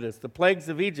in Exodus, the plagues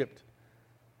of Egypt.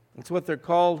 That's what they're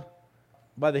called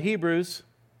by the Hebrews.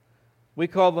 We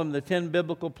call them the 10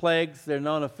 biblical plagues. They're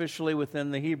known officially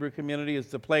within the Hebrew community as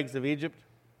the plagues of Egypt.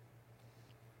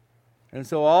 And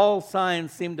so all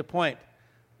signs seem to point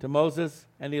to Moses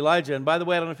and Elijah. And by the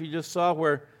way, I don't know if you just saw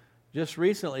where just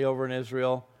recently over in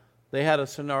Israel, they had a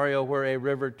scenario where a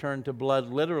river turned to blood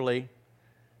literally.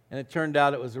 And it turned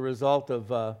out it was a result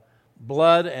of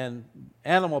blood and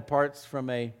animal parts from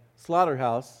a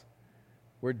slaughterhouse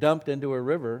were dumped into a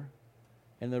river,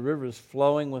 and the river's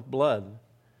flowing with blood.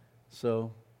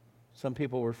 So some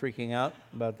people were freaking out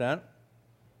about that.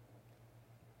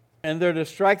 And they're to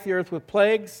strike the earth with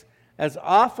plagues as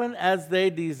often as they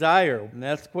desire. And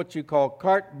that's what you call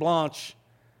carte blanche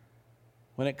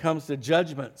when it comes to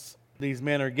judgments these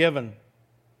men are given.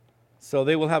 So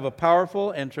they will have a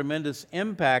powerful and tremendous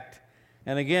impact.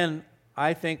 And again,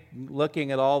 I think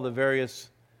looking at all the various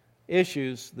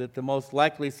issues, that the most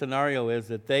likely scenario is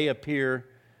that they appear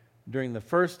during the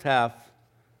first half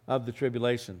of the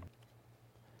tribulation.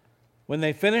 When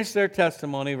they finish their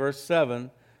testimony, verse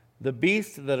 7, the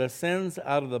beast that ascends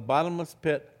out of the bottomless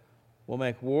pit will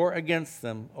make war against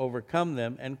them, overcome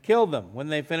them, and kill them when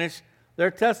they finish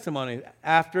their testimony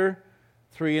after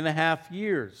 3.5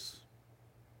 years.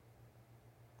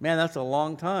 Man, that's a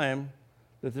long time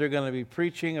that they're going to be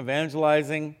preaching,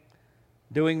 evangelizing,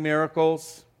 doing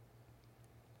miracles.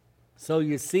 So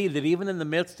you see that even in the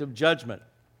midst of judgment,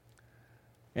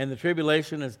 and the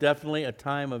tribulation is definitely a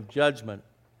time of judgment,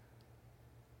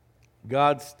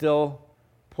 God's still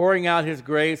pouring out His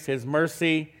grace, His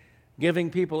mercy,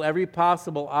 giving people every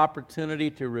possible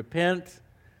opportunity to repent,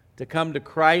 to come to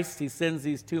Christ. He sends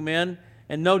these two men,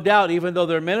 and no doubt, even though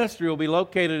their ministry will be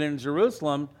located in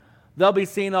Jerusalem, they'll be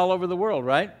seen all over the world,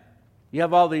 right? You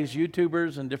have all these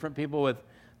YouTubers and different people with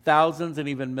thousands and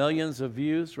even millions of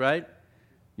views, right?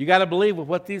 You got to believe with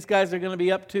what these guys are going to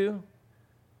be up to,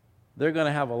 they're going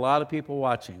to have a lot of people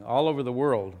watching all over the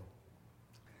world.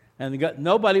 And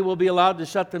nobody will be allowed to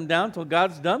shut them down until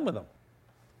God's done with them.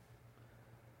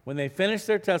 When they finish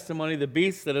their testimony, the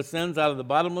beast that ascends out of the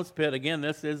bottomless pit, again,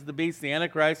 this is the beast, the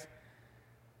Antichrist,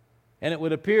 and it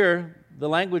would appear, the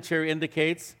language here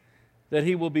indicates, that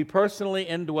he will be personally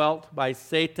indwelt by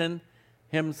Satan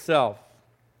himself.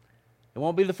 It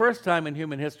won't be the first time in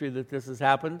human history that this has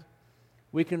happened.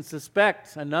 We can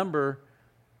suspect a number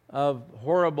of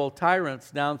horrible tyrants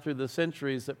down through the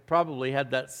centuries that probably had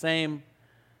that same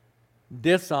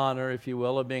dishonor, if you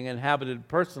will, of being inhabited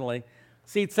personally.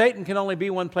 See, Satan can only be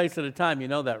one place at a time. You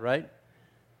know that, right?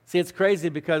 See, it's crazy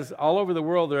because all over the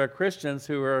world there are Christians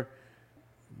who are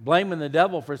blaming the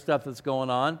devil for stuff that's going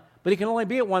on, but he can only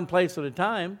be at one place at a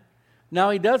time. Now,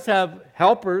 he does have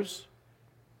helpers,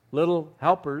 little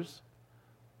helpers,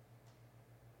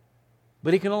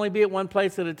 but he can only be at one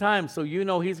place at a time, so you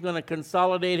know he's going to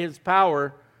consolidate his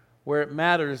power where it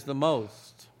matters the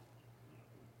most.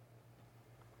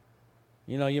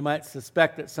 You know, you might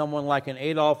suspect that someone like an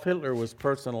Adolf Hitler was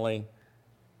personally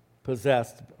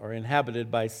possessed or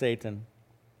inhabited by Satan.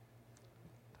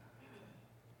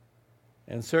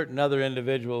 And certain other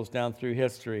individuals down through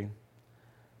history.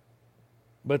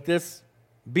 But this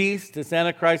beast, this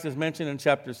Antichrist, is mentioned in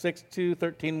chapter 6, 2,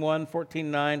 13, 1,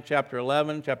 14, 9, chapter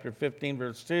 11, chapter 15,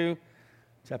 verse 2,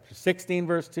 chapter 16,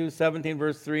 verse 2, 17,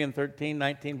 verse 3, and 13,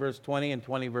 19, verse 20, and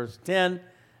 20, verse 10.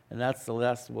 And that's the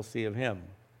last we'll see of him.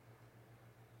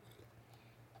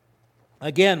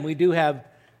 Again, we do have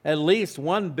at least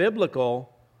one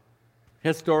biblical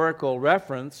historical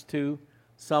reference to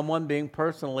someone being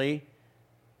personally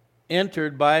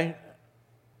entered by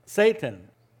Satan.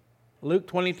 Luke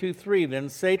 22:3, then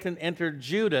Satan entered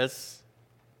Judas,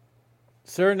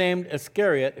 surnamed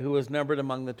Iscariot, who was numbered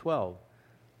among the 12.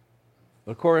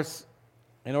 Of course,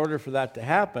 in order for that to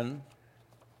happen,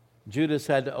 Judas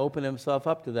had to open himself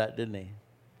up to that, didn't he?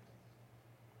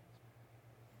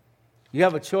 You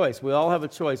have a choice. We all have a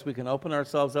choice. We can open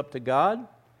ourselves up to God,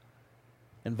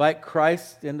 invite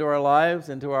Christ into our lives,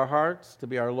 into our hearts, to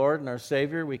be our Lord and our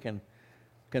Savior. We can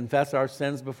confess our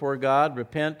sins before God,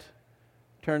 repent,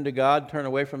 turn to God, turn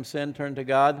away from sin, turn to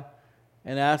God,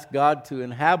 and ask God to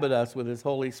inhabit us with His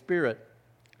Holy Spirit.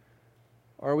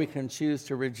 Or we can choose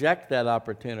to reject that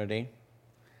opportunity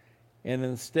and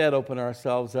instead open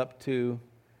ourselves up to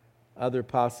other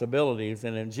possibilities.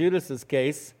 And in Judas's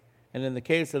case, and in the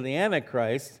case of the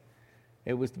Antichrist,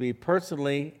 it was to be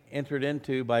personally entered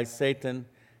into by Satan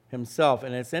himself.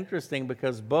 And it's interesting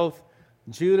because both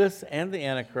Judas and the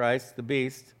Antichrist, the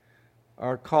beast,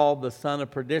 are called the son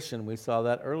of perdition. We saw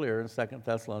that earlier in 2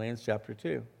 Thessalonians chapter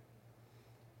 2.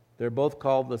 They're both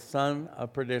called the son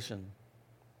of perdition.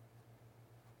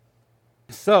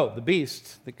 So, the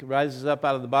beast that rises up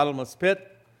out of the bottomless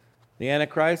pit, the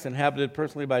Antichrist, inhabited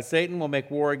personally by Satan, will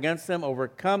make war against them,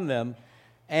 overcome them,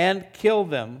 and kill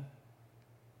them.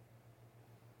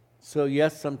 So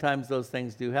yes, sometimes those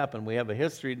things do happen. We have a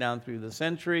history down through the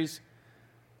centuries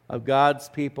of God's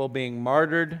people being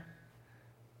martyred,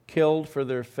 killed for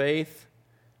their faith.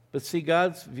 But see,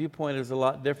 God's viewpoint is a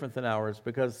lot different than ours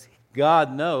because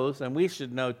God knows, and we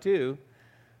should know too,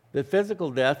 that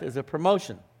physical death is a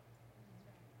promotion.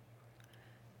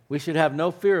 We should have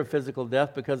no fear of physical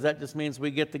death because that just means we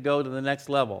get to go to the next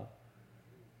level.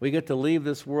 We get to leave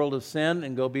this world of sin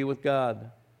and go be with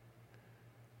God.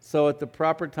 So at the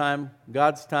proper time,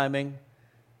 God's timing,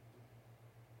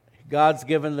 God's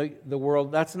given the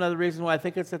world. That's another reason why I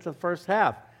think it's at the first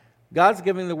half. God's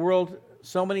giving the world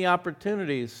so many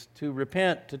opportunities to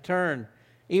repent, to turn,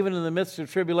 even in the midst of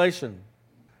tribulation.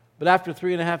 But after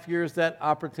 3.5 years, that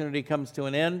opportunity comes to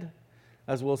an end.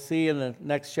 As we'll see in the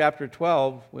next chapter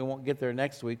 12, we won't get there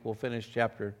next week, we'll finish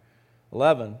chapter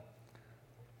 11,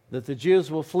 that the Jews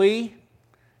will flee,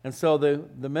 and so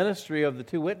the ministry of the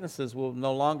two witnesses will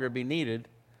no longer be needed.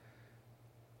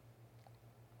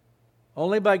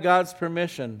 Only by God's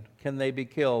permission can they be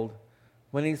killed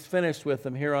when He's finished with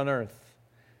them here on earth.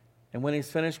 And when He's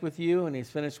finished with you and He's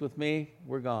finished with me,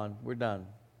 we're gone, we're done.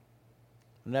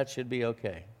 And that should be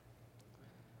okay.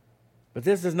 But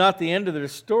this is not the end of their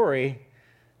story.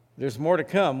 There's more to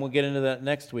come. We'll get into that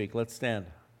next week. Let's stand.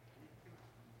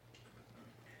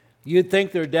 You'd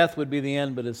think their death would be the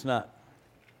end, but it's not.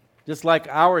 Just like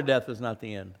our death is not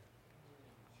the end.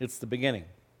 It's the beginning.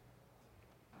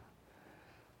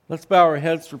 Let's bow our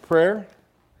heads for prayer.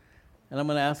 And I'm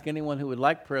going to ask anyone who would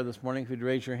like prayer this morning if you'd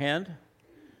raise your hand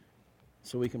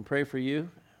so we can pray for you.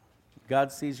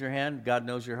 God sees your hand. God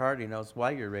knows your heart. He knows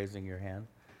why you're raising your hand.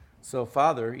 So,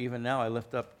 Father, even now I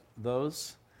lift up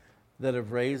those that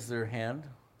have raised their hand.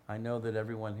 I know that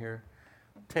everyone here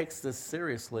takes this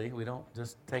seriously. We don't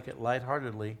just take it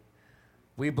lightheartedly.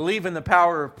 We believe in the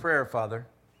power of prayer, Father.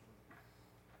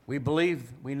 We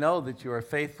know that you are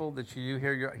faithful, that you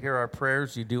hear our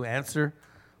prayers, you do answer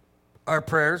our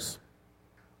prayers.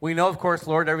 We know, of course,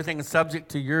 Lord, everything is subject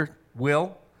to your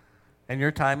will and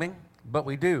your timing, but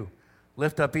we do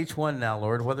lift up each one now,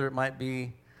 Lord, whether it might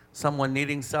be someone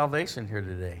needing salvation here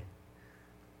today,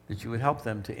 that you would help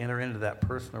them to enter into that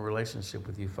personal relationship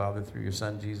with you, Father, through your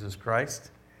Son, Jesus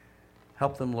Christ.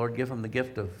 Help them, Lord, give them the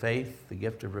gift of faith, the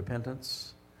gift of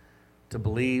repentance, to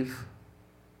believe,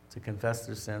 to confess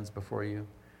their sins before you,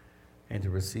 and to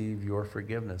receive your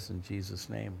forgiveness in Jesus'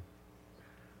 name.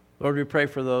 Lord, we pray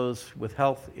for those with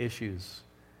health issues.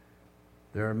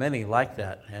 There are many like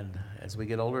that, and as we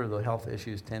get older, the health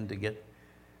issues tend to get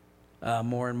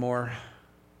more and more,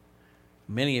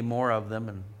 many more of them,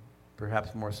 and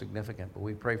perhaps more significant. But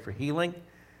we pray for healing,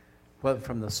 whether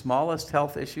from the smallest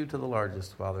health issue to the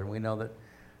largest, Father. And we know that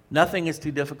nothing is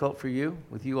too difficult for you.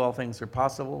 With you, all things are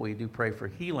possible. We do pray for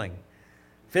healing,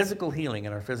 physical healing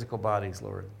in our physical bodies,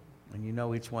 Lord. And you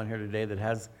know each one here today that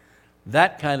has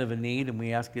that kind of a need, and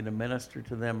we ask you to minister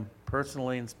to them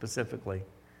personally and specifically.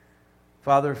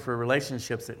 Father, for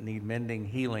relationships that need mending,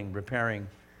 healing, repairing,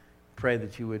 pray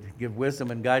that you would give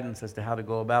wisdom and guidance as to how to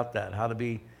go about that, how to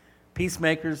be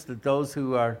peacemakers to those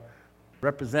who are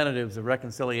representatives of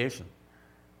reconciliation.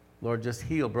 Lord, just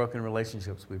heal broken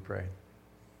relationships, we pray.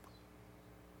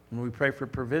 And we pray for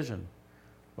provision.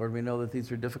 Lord, we know that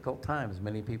these are difficult times.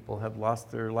 Many people have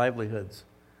lost their livelihoods.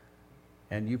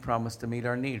 And you promise to meet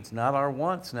our needs, not our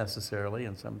wants necessarily.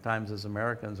 And sometimes as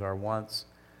Americans, our wants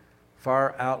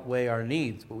far outweigh our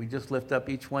needs. But we just lift up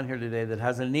each one here today that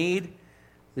has a need,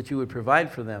 that you would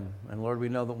provide for them. And Lord, we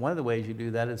know that one of the ways you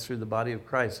do that is through the body of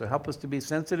Christ. So help us to be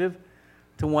sensitive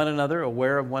to one another,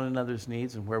 aware of one another's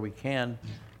needs, and where we can,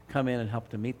 come in and help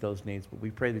to meet those needs. But we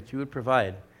pray that you would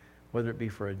provide, whether it be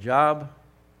for a job,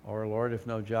 or Lord, if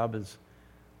no job is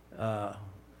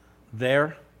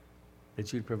there,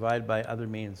 that you'd provide by other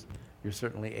means. You're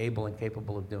certainly able and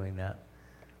capable of doing that.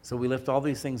 So we lift all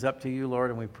these things up to you, Lord,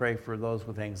 and we pray for those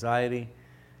with anxiety,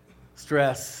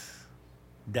 stress,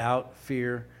 doubt,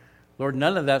 fear. Lord,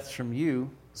 none of that's from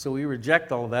you, so we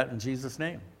reject all of that in Jesus'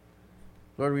 name.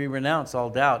 Lord, we renounce all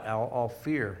doubt, all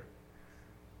fear,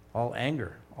 all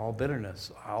anger, all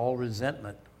bitterness, all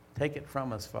resentment. Take it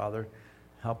from us, Father.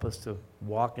 Help us to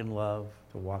walk in love,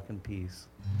 to walk in peace.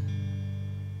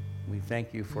 We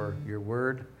thank you for your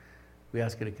word. We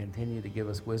ask you to continue to give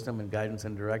us wisdom and guidance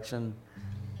and direction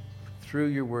through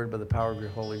your word by the power of your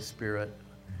Holy Spirit.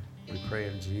 We pray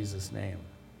in Jesus' name.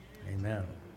 Amen.